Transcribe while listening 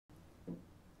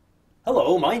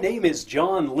Hello, my name is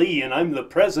John Lee and I'm the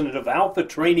president of Alpha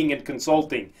Training and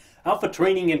Consulting. Alpha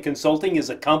Training and Consulting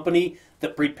is a company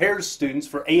that prepares students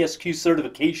for ASQ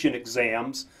certification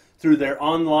exams through their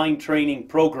online training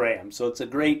program. So it's a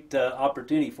great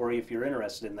opportunity for you if you're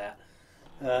interested in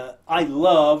that. I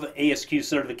love ASQ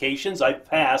certifications. I've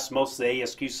passed most of the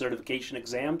ASQ certification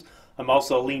exams. I'm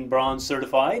also Lean Bronze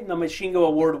certified and I'm a Shingo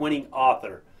Award-winning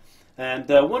author. And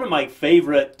one of my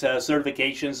favorite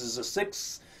certifications is a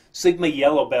Six Sigma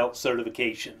Yellow Belt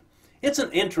certification. It's an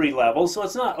entry level, so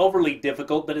it's not overly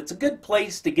difficult, but it's a good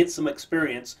place to get some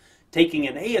experience taking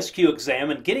an ASQ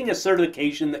exam and getting a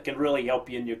certification that can really help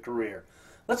you in your career.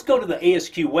 Let's go to the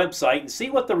ASQ website and see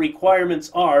what the requirements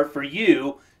are for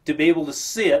you to be able to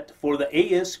sit for the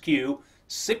ASQ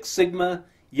Six Sigma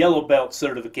Yellow Belt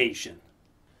certification.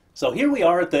 So here we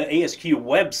are at the ASQ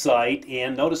website,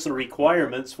 and notice the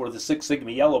requirements for the Six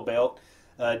Sigma Yellow Belt.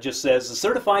 Just says the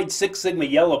certified Six Sigma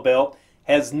Yellow Belt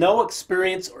has no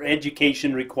experience or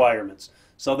education requirements.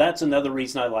 So that's another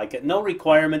reason I like it. No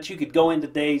requirements. You could go in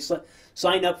today,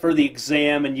 sign up for the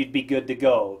exam, and you'd be good to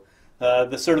go.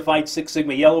 The certified Six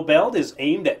Sigma Yellow Belt is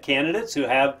aimed at candidates who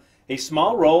have a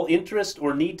small role, interest,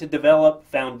 or need to develop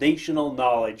foundational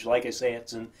knowledge. Like I say,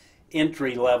 it's an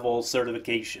entry-level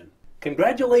certification.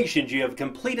 Congratulations, you have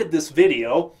completed this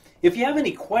video. If you have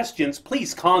any questions,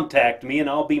 please contact me and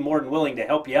I'll be more than willing to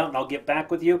help you out, and I'll get back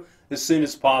with you as soon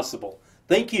as possible.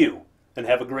 Thank you and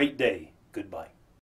have a great day. Goodbye.